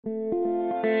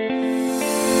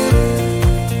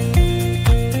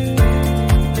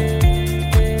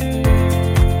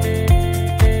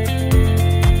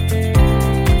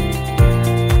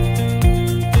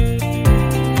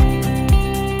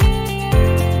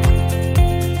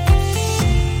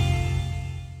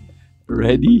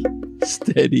Ready,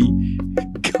 steady,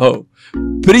 go.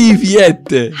 Привет.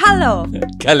 Hello.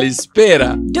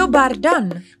 Kalispera. Dobar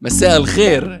dan. مساء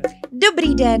الخير.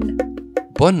 Dobrý den.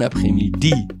 Bon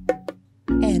après-midi.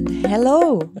 And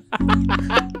hello.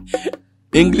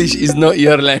 English is not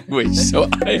your language, so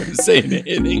I am saying it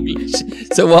in English.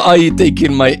 So why are you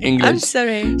taking my English? I'm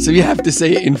sorry. So you have to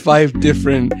say it in 5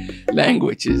 different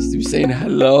languages. You're saying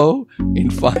hello in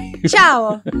 5.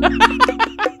 Ciao.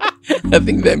 I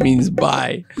think that means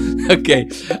bye. Okay.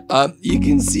 You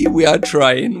can see we are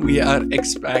trying. We are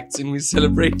expats and we're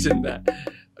celebrating that.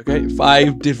 Okay.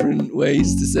 5 different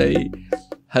ways to say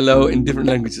hello in different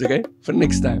languages. Okay. For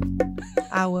next time.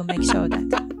 I will make sure that.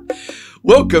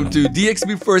 Welcome to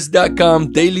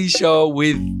DXBFirst.com daily show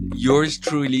with yours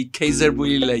truly, Kaiser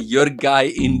Boulila, your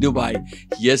guy in Dubai.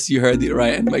 Yes, you heard it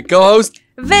right. And my co-host,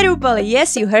 Verupoli.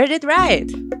 Yes, you heard it right.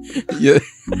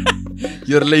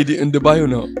 your lady in Dubai or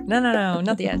no? No,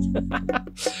 not yet.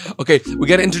 Okay, we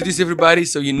gotta introduce everybody.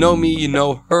 So you know me, you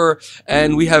know her,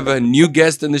 and we have a new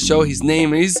guest on the show. His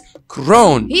name is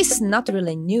Kron. He's not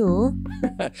really new.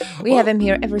 We have him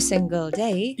here every single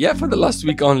day. Yeah, for the last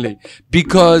week only.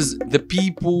 Because the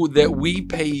people that we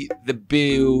pay the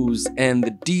bills and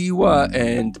the DIWA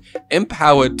and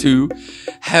Empower to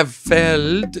have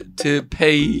failed to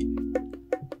pay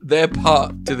their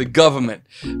part to the government.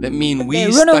 That means we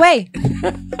run away.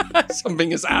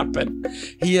 Something has happened.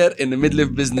 Here in the middle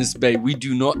of Business Bay, we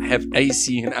do not have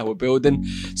AC in our building.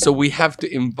 So we have to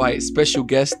invite special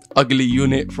guest, ugly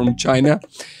unit from China.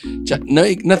 No,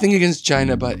 nothing against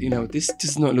China, but you know, this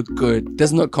does not look good.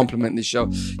 Does not complement the show.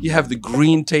 You have the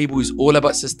green table is all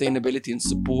about sustainability and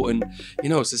supporting, you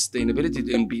know,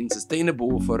 sustainability and being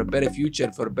sustainable for a better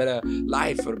future, for a better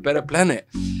life, for a better planet.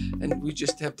 And we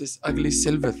just have this ugly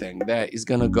silver thing that is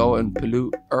gonna go and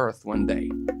pollute Earth one day.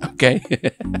 Okay?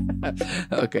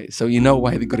 Okay, so you know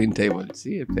why the green table.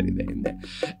 See, I put it in there.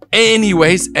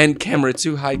 Anyways, and camera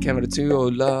 2. Hi, camera 2. Oh,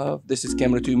 love. This is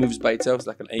camera 2. Moves by itself. It's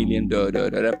like an alien.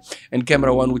 And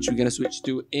camera 1, which we're gonna switch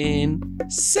to in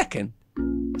second.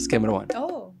 It's camera 1.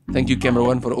 Oh. Thank you, camera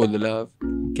 1, for all the love.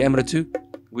 Camera 2,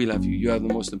 we love you. You are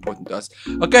the most important to us.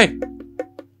 Okay.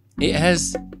 It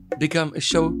has become a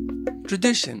show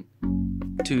tradition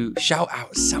to shout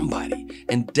out somebody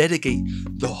and dedicate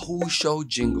the whole show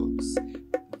jingles,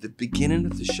 the beginning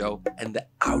of the show and the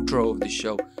outro of the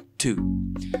show to.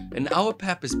 And our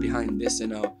purpose behind this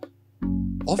and our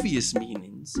obvious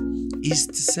meanings is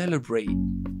to celebrate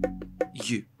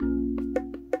you,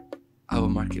 our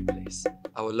marketplace,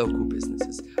 our local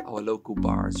businesses, our local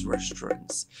bars,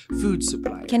 restaurants, food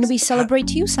suppliers. Can we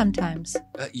celebrate you sometimes?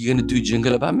 You're gonna do a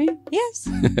jingle about me? Yes.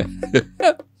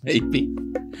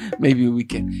 Maybe we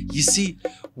can. You see,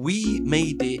 we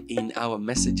made it in our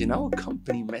message, in our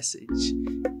company message,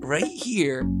 right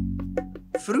here,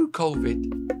 through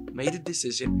COVID, made a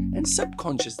decision, and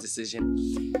subconscious decision,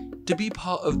 to be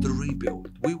part of the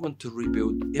rebuild. We want to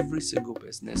rebuild every single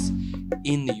business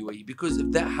in the UAE, because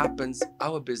if that happens,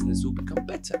 our business will become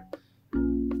better.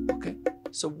 Okay?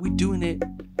 So we're doing it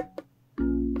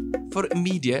for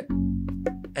immediate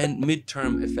and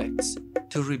midterm effects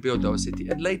to rebuild our city.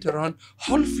 And later on,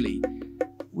 hopefully,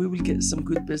 we will get some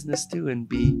good business too and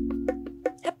be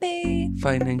Happy.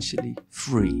 financially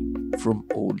free from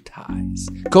all ties.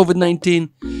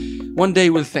 COVID-19, one day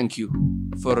we'll thank you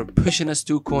for pushing us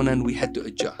to a corner and we had to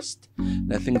adjust.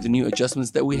 And I think the new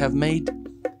adjustments that we have made,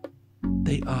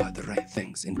 they are the right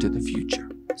things into the future.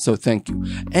 So thank you.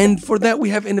 And for that, we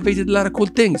have innovated a lot of cool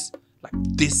things, like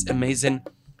this amazing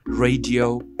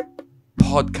radio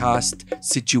podcast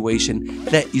situation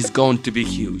that is going to be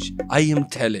huge. I am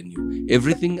telling you,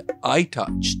 everything I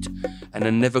touched and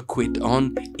I never quit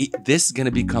on, this is going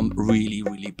to become really,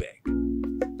 really big.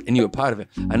 And you're a part of it.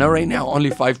 I know right now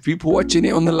only 5 people watching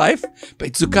it on the live, but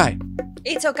it's okay.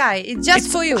 It's okay. It's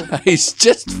just for you. It's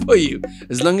just for you.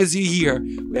 As long as you're here,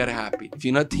 we are happy. If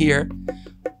you're not here,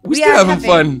 we still are having happy.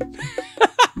 fun.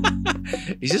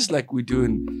 It's just like we're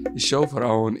doing the show for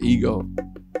our own ego.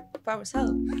 For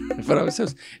ourselves. For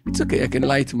ourselves. It's okay. I can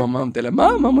lie to my mom, tell her,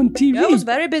 Mom, I'm on TV. I was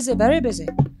very busy, very busy.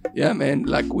 Yeah, man.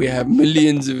 Like we have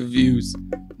millions of views.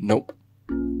 Nope.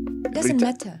 Doesn't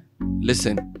matter.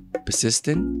 Listen,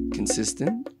 persistent,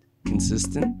 consistent,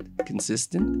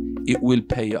 it will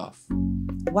pay off.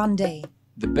 One day.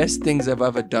 The best things I've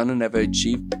ever done and ever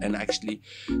achieved and actually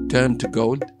turned to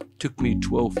gold took me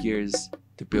 12 years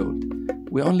to build.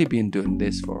 We've only been doing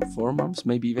this for 4 months,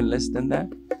 maybe even less than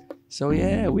that. So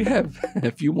yeah, we have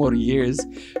a few more years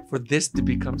for this to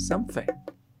become something.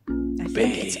 I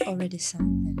think it's already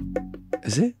something.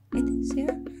 Is it? It is,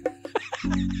 yeah.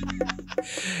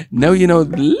 Now you know a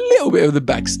little bit of the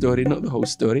backstory, not the whole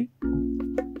story.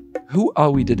 Who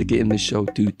are we dedicating the show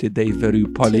to today,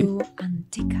 Veru Polly? To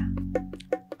Antica.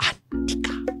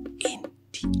 Antica in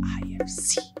the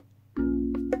IFC.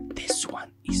 This one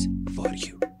is for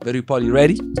you. Veru Polly,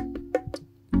 ready?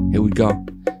 Here we go.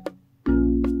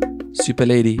 Super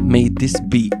Lady made this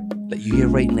beat that you hear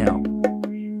right now.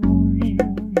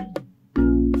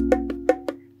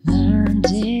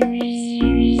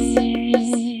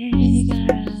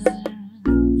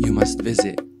 You must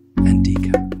visit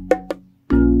Antica.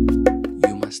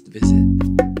 You must visit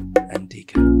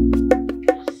Antica.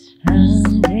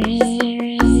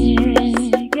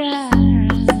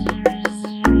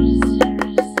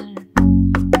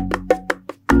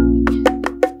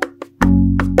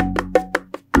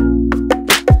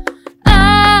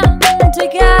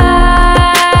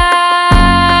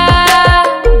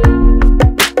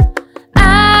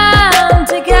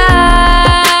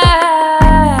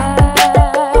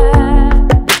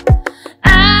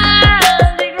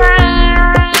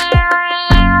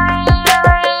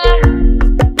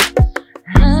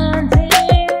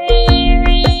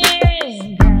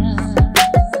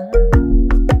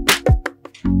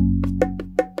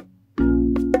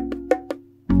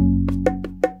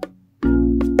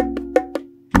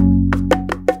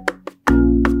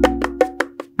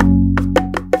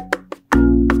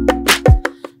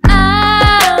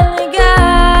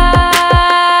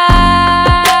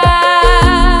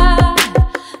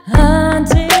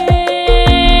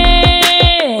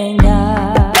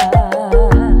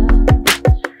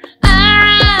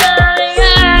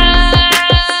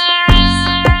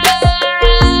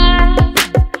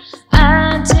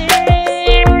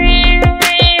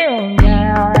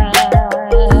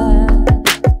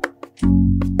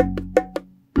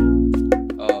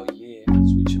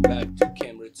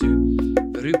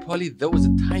 Polly, there was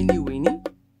a tiny weenie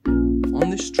on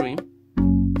the stream.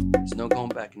 There's no going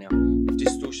back now.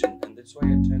 Distortion, and that's why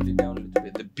I turned it down a little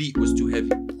bit. The beat was too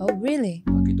heavy. Oh, really?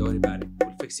 Okay, don't worry about it.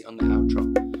 We'll fix it on the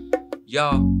outro.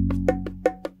 Y'all,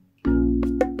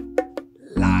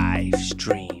 live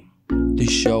stream. The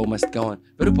show must go on.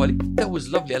 But Polly, that was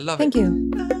lovely. I love Thank it.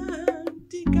 you.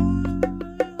 You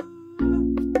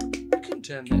can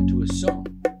turn that to a song.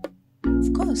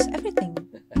 Of course, everything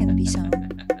can be sung.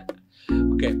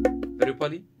 Okay, Veru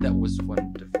Polly, that was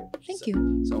wonderful. Thank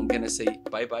you. So I'm gonna say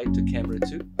bye-bye to camera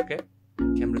 2, okay?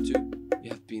 Camera 2, you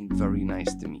have been very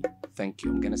nice to me. Thank you.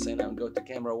 I'm gonna say now and go to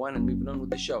camera 1 and moving on with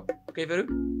the show. Okay, Veru?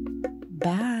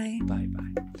 Bye.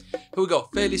 Bye-bye. Here we go,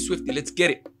 fairly swiftly, let's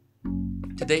get it.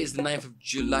 Today is the 9th of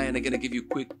July and I'm going to give you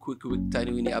quick,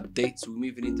 tiny, weeny updates. We're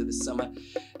moving into the summer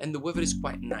and the weather is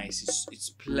quite nice. It's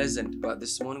pleasant, but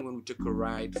this morning when we took a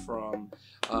ride from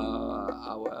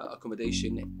our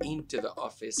accommodation into the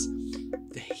office,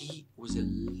 the heat was a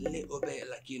little bit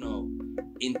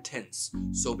intense.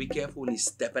 So be careful when you're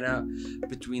stepping out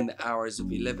between the hours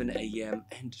of 11 a.m.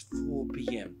 and 4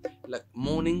 p.m. Like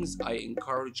mornings, I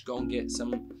encourage go and get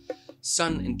some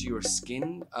sun into your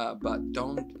skin, but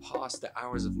don't pass the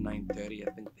hours of 9:30.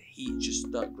 I think the heat just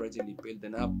start gradually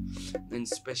building up, and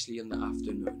especially in the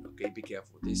afternoon. Okay, be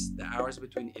careful. The hours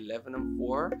between 11 and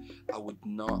 4, I would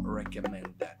not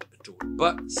recommend that at all.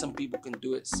 But some people can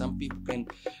do it. Some people can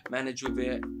manage with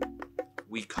it.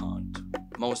 We can't.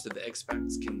 Most of the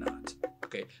expats cannot.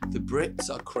 Okay, the Brits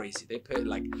are crazy. They put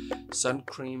like sun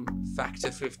cream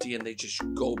factor 50 and they just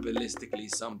go ballistically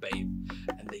sunbathe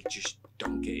and they just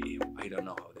don't get ill. I don't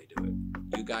know how they do it.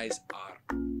 You guys are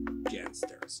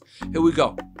gangsters. Here we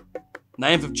go.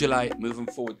 9th of July, moving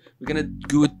forward. We're gonna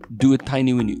do a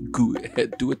tiny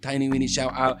weenie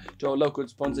shout out to our local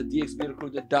sponsor,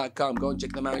 dxbrecruiter.com. Go and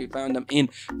check them out. You found them in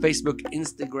Facebook,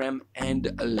 Instagram, and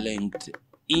LinkedIn.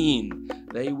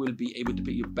 They will be able to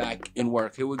put you back in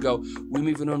work. Here we go. We're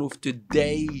moving on with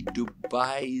today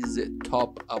Dubai's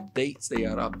top updates. They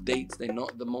are updates. They're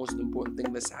not the most important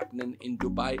thing that's happening in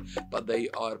Dubai, but they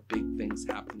are big things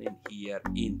happening here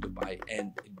in Dubai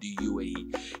and the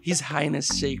UAE. His Highness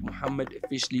Sheikh Mohammed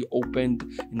officially opened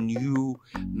a new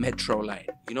metro line.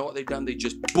 You know what they've done? They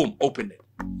just boom opened it.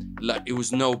 Like it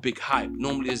was no big hype.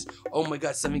 Normally it's, oh my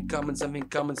god, something coming,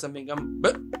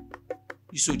 but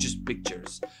you saw just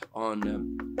pictures on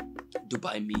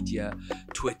Dubai media,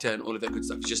 Twitter, and all of that good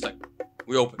stuff. It's just like,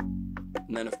 we open.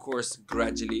 And then, of course,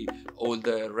 gradually, all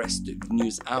the rest of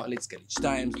news outlets, Khaleej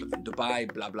Times, Look from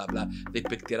Dubai, blah, blah, blah, they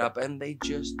picked it up and they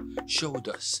just showed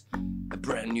us a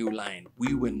brand new line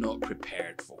we were not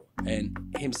prepared for.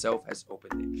 And himself has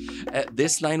opened it.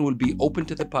 This line will be open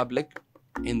to the public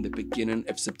in the beginning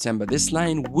of September. This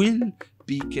line will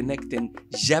be connecting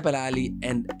Jebel Ali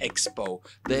and Expo.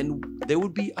 Then there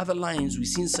will be other lines.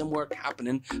 We've seen some work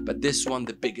happening, but this one,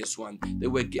 the biggest one, they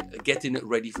were getting it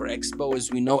ready for Expo.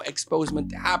 As we know, Expo is meant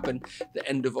to happen the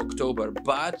end of October,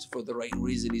 but for the right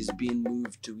reason, is being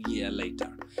moved to a year later.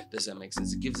 Does that make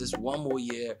sense? It gives us one more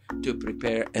year to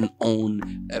prepare and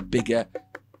own a bigger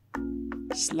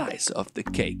slice of the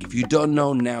cake. If you don't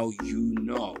know now, you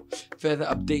know. Further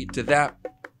update to that,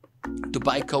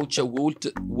 Dubai Culture will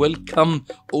welcome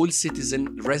all citizen,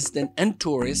 resident and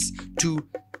tourists to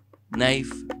Naif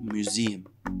Museum.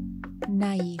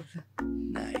 Naif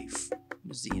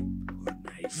Museum or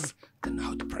Naif. I don't know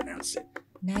how to pronounce it.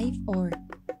 Naif or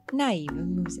Naif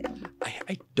Museum?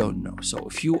 I don't know. So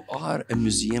if you are a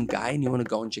museum guy and you want to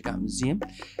go and check out a museum,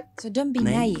 so don't be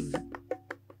naive.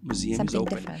 Museum Something is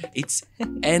open. different. It's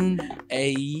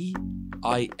Naif.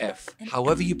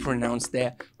 However you pronounce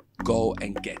that, go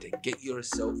and get it. Get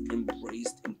yourself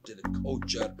embraced into the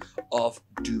culture of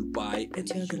Dubai and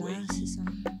Put your UAE. glasses on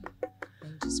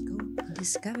and just go and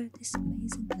discover this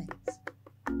amazing place.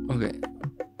 Okay.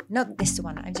 Not this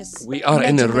one. We are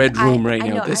in a red room right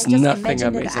now. There's nothing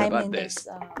amazing amazing about this.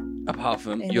 Apart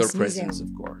from in your this museum. presence, of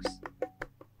course.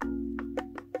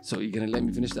 So you're gonna let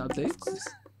me finish the update? Of course.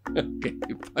 Okay,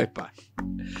 bye.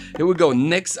 Here we go.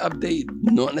 Next update,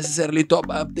 not necessarily top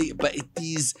update, but it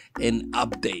is an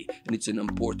update and it's an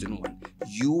important one.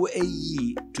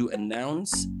 UAE to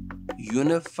announce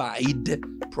unified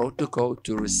protocol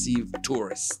to receive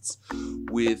tourists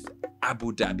with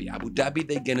Abu Dhabi. Abu Dhabi,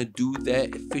 they're gonna do their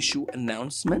official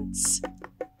announcements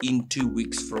in 2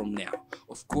 weeks from now.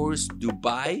 Of course,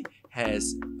 Dubai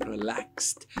has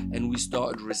relaxed and we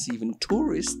started receiving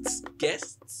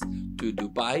guests to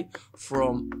Dubai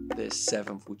from the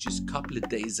 7th, which is a couple of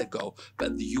days ago.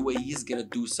 But the UAE is going to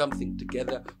do something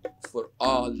together for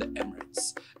all the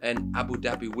Emirates. And Abu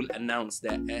Dhabi will announce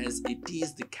that as it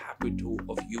is the capital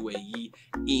of UAE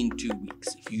in 2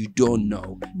 weeks. If you don't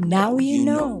know, now you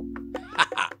know.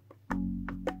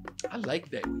 I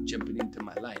like that we're jumping into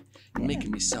my line. You're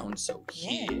making me sound so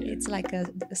here. It's like a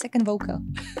second vocal.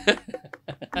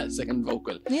 Second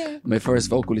vocal. Yeah. My first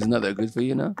vocal is not that good for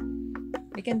you now.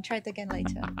 We can try it again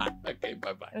later. Okay,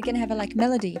 bye-bye. We can have a like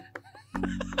melody.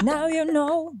 Now you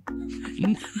know.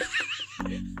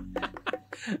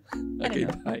 Okay,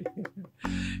 bye.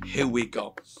 Here we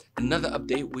go. Another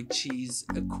update, which is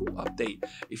a cool update.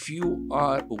 If you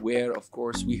are aware, of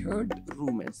course, we heard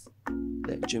rumors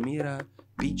that Jumeirah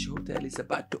Beach Hotel is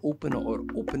about to open or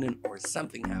opening or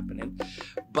something happening.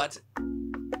 But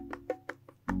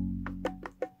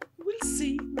we'll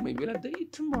see. Maybe I'll update you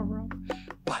tomorrow.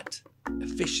 But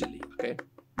officially, okay?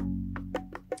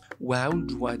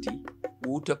 Wild Wadi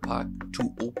Water Park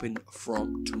to open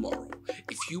from tomorrow.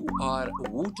 If you are a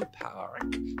water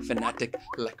park fanatic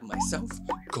like myself,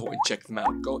 go and check them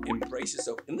out. Go embrace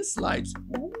yourself in the slides.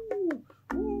 Ooh,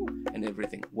 ooh, and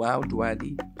everything. Wild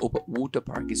Wadi Water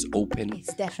Park is open.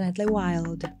 It's definitely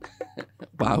wild.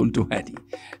 Wild Wadi.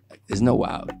 There's no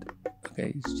wild.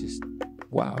 Okay, it's just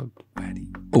Wild Wadi.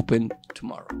 Open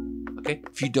tomorrow. Okay?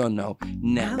 If you don't know,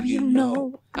 now you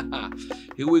know.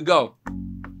 Here we go.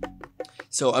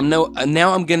 So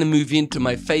now I'm gonna move into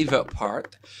my favorite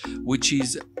part, which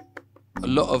is a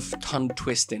lot of tongue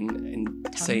twisting and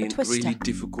saying really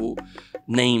difficult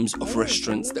names of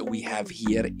restaurants that we have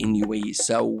here in UAE.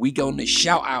 So we're gonna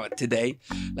shout out today.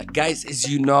 Like guys, as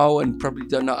you know and probably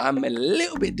don't know, I'm a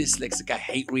little bit dyslexic. I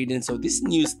hate reading. So this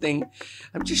news thing,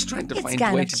 I'm just trying to find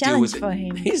a way to deal with it. For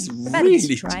him. He's But really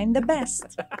he's trying the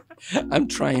best. I'm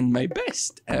trying my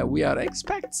best. We are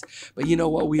expats, but you know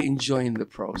what? We're enjoying the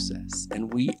process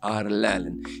and we are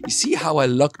learning. You see how I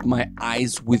locked my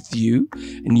eyes with you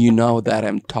and you know that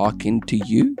I'm talking to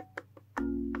you?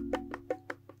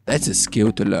 That's a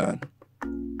skill to learn.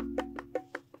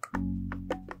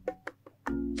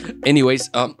 Anyways,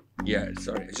 sorry,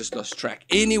 I just lost track.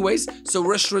 Anyways, so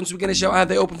restaurants, we're gonna show how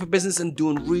they open for business and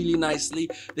doing really nicely.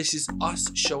 This is us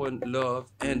showing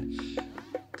love and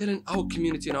telling our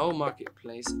community and our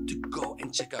marketplace to go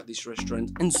and check out this restaurant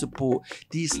and support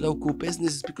these local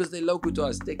businesses because they're local to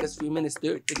us. Take us a few minutes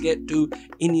to get to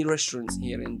any restaurants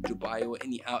here in Dubai or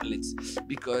any outlets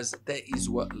because that is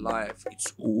what life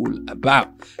is all about.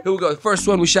 Here we go. The first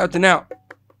one we're shouting out.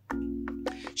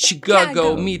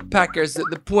 Chicago Meat Packers at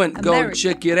the Point. Go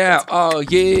check it out. Oh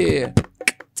yeah.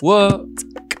 What?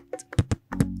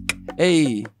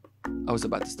 Hey. I was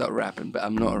about to start rapping, but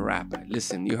I'm not a rapper.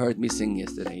 Listen, you heard me sing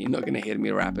yesterday. You're not going to hear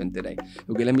me rapping today.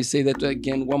 Okay, let me say that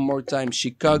again one more time.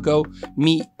 Chicago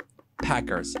Meat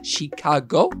Packers.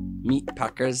 Chicago Meat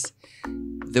Packers.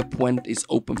 The Point is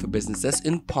open for business. That's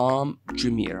in Palm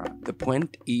Jumeirah. The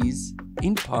Point is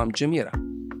in Palm Jumeirah.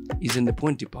 He's in the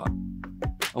pointy part.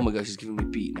 Oh my gosh, he's giving me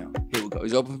beat now. Here we go.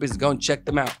 He's open for business. Go and check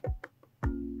them out.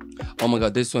 Oh my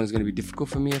god, this one is going to be difficult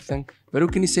for me, I think. Veru,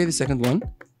 can you say the second one?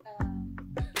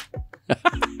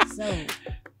 So,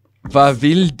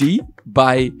 Vivaldi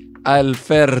by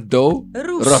Alfredo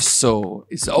Rosso.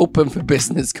 It's open for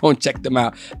business. Go and check them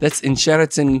out. That's in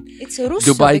Sheraton it's a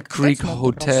Russo. Dubai Creek That's not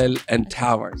Hotel Rosso. and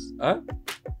Towers. Huh?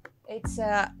 It's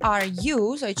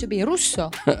RU, so it should be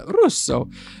Russo. Russo.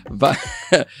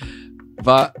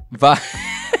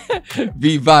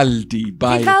 Vivaldi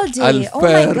by Vivaldi.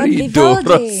 Alfredo Oh my God, Vivaldi.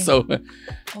 Rosso.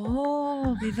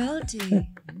 Oh, Vivaldi.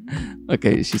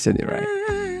 Okay, she said it right.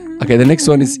 Okay, the next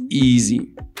one is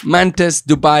easy. Mantis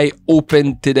Dubai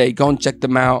open today. Go and check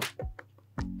them out.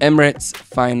 Emirates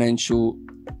Financial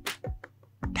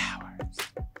Towers.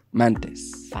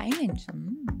 Mantis. Financial.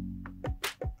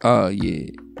 Oh, yeah.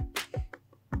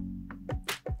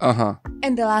 Uh-huh.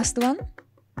 And the last one?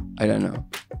 I don't know.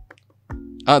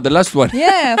 The last one.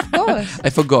 Yeah, of course. I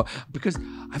forgot. Because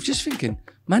I'm just thinking,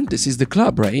 Mantis is the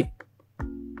club, right?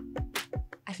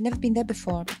 I've never been there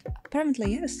before, but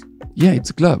apparently yes. Yeah, it's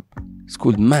a club. It's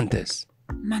called Mantis.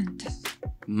 Mantis.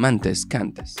 Mantis,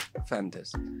 Cantis,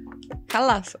 Fantis.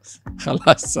 Kalassos.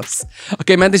 Halassos.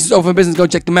 Okay, man, this is open business. Go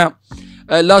check them out.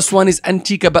 Last one is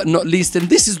Antica, but not least. And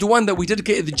this is the one that we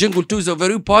dedicated the jingle to. So,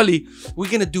 Veru Polly, we're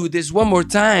going to do this one more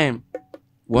time.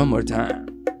 One more time.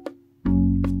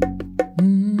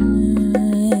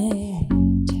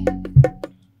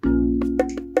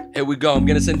 Here we go. I'm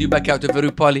going to send you back out to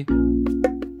Veru Polly.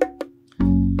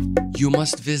 You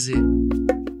must visit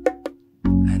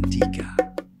Antica.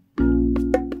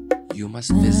 You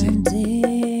must visit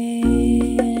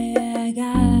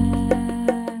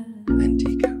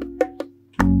Antica.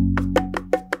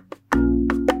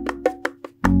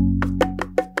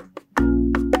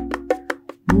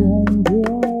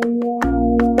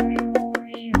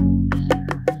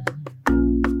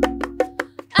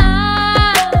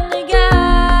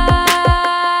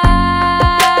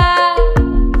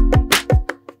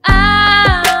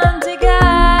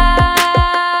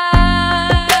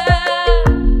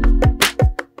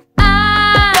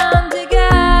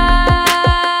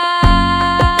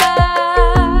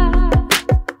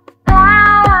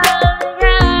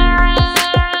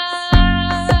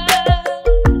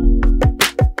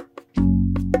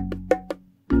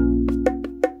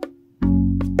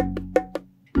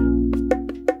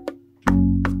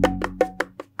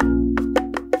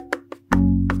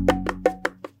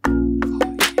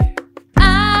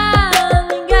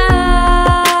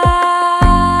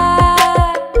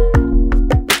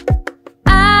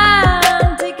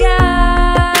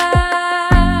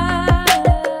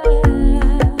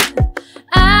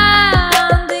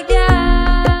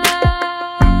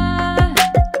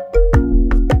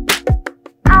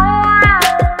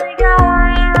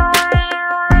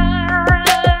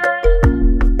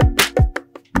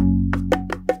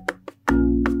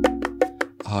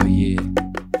 Oh yeah,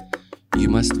 you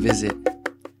must visit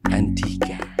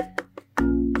Antica.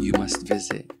 You must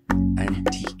visit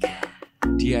Antica.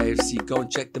 TIFC, go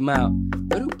and check them out.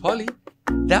 But Polly,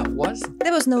 that was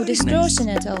no very distortion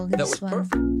nice. at all in That this was one.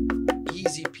 perfect.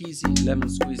 Easy peasy, lemon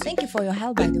squeezy. Thank you for your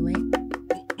help, by the way.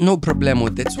 No problem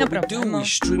with that's No what we do. problemo. We're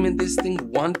streaming this thing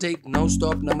one take, no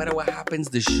stop. No matter what happens,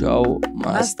 the show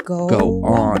must go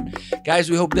on. Guys,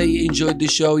 we hope that you enjoyed the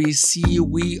show. You see,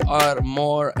 we are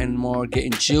more and more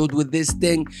getting chilled with this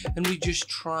thing, and we're just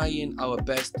trying our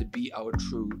best to be our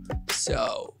true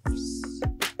selves.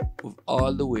 With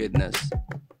all the weirdness,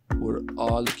 with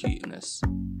all the cuteness,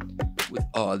 with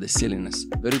all the silliness.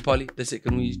 Very Polly, that's it.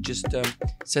 Can we just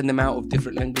send them out of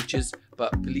different languages?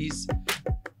 But please,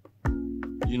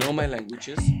 you know my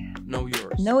languages, know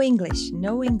yours. No English.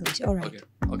 No English. All right. Okay,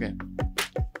 okay.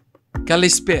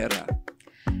 Kalispera.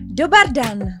 Dobar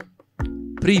dan.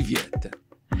 Привет.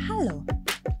 Hello.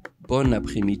 Bon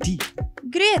après-midi.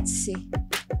 Grazie.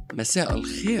 مساء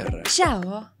الخير.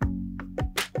 Ciao.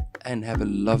 And have a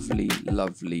lovely,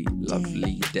 lovely,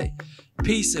 lovely day.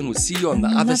 Peace, and we'll see you on the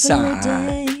other side.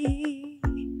 Day.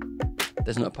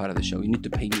 That's not part of the show. You need to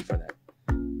pay me for that.